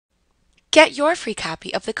Get your free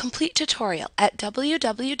copy of the complete tutorial at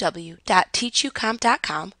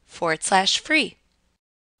www.teachucomp.com/free.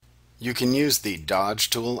 You can use the Dodge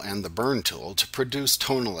tool and the Burn tool to produce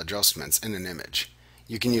tonal adjustments in an image.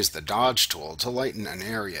 You can use the Dodge tool to lighten an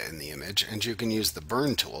area in the image, and you can use the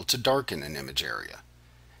Burn tool to darken an image area.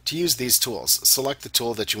 To use these tools, select the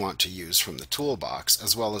tool that you want to use from the toolbox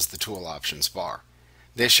as well as the tool options bar.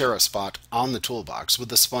 They share a spot on the toolbox with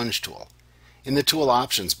the sponge tool. In the tool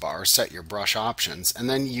options bar, set your brush options and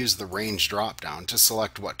then use the range drop-down to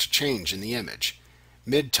select what to change in the image.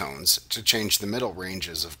 Midtones to change the middle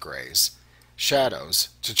ranges of grays, shadows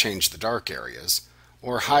to change the dark areas,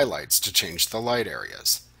 or highlights to change the light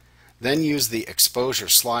areas. Then use the exposure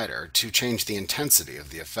slider to change the intensity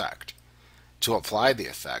of the effect. To apply the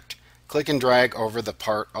effect, click and drag over the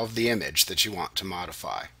part of the image that you want to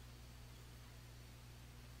modify.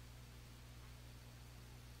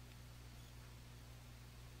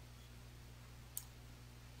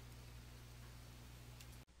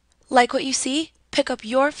 Like what you see? Pick up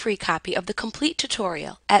your free copy of the complete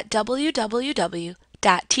tutorial at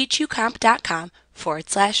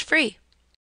www.teachucomp.com/free.